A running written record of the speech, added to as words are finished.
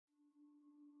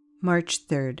March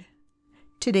 3rd.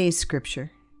 Today's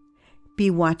scripture.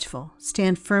 Be watchful,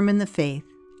 stand firm in the faith,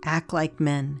 act like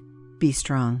men, be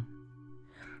strong.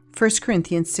 1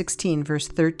 Corinthians 16, verse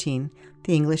 13,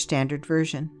 the English Standard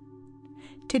Version.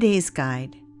 Today's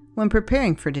guide. When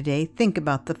preparing for today, think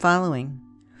about the following.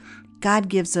 God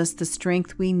gives us the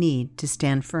strength we need to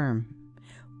stand firm.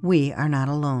 We are not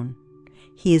alone.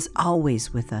 He is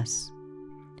always with us.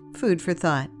 Food for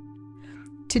thought.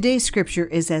 Today's scripture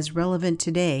is as relevant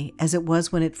today as it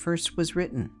was when it first was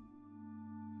written.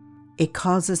 It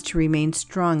calls us to remain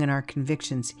strong in our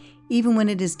convictions, even when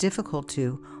it is difficult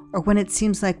to, or when it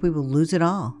seems like we will lose it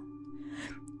all.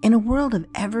 In a world of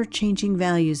ever-changing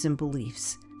values and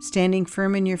beliefs, standing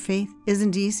firm in your faith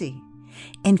isn't easy.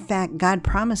 In fact, God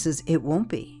promises it won't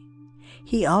be.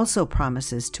 He also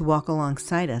promises to walk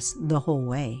alongside us the whole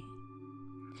way.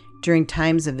 During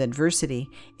times of adversity,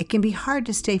 it can be hard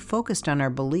to stay focused on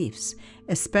our beliefs,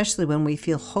 especially when we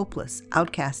feel hopeless,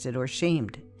 outcasted, or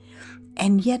shamed.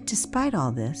 And yet, despite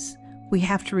all this, we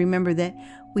have to remember that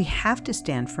we have to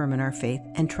stand firm in our faith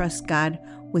and trust God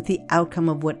with the outcome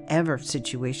of whatever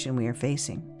situation we are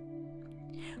facing.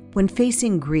 When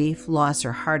facing grief, loss,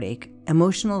 or heartache,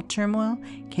 emotional turmoil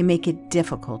can make it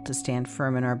difficult to stand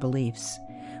firm in our beliefs.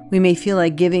 We may feel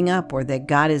like giving up or that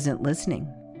God isn't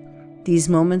listening. These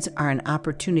moments are an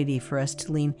opportunity for us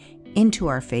to lean into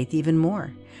our faith even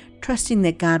more, trusting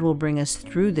that God will bring us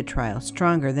through the trial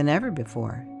stronger than ever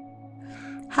before.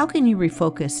 How can you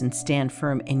refocus and stand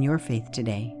firm in your faith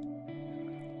today?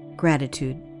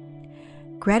 Gratitude.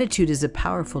 Gratitude is a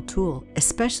powerful tool,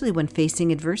 especially when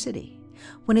facing adversity.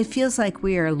 When it feels like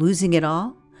we are losing it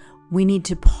all, we need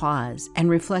to pause and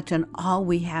reflect on all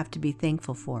we have to be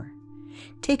thankful for.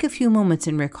 Take a few moments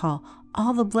and recall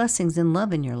all the blessings and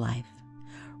love in your life.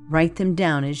 Write them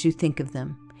down as you think of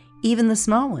them, even the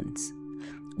small ones.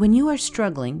 When you are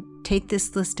struggling, take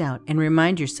this list out and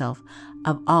remind yourself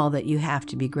of all that you have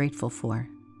to be grateful for.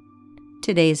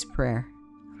 Today's prayer.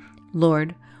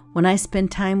 Lord, when I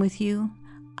spend time with you,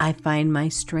 I find my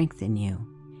strength in you.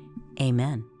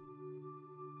 Amen.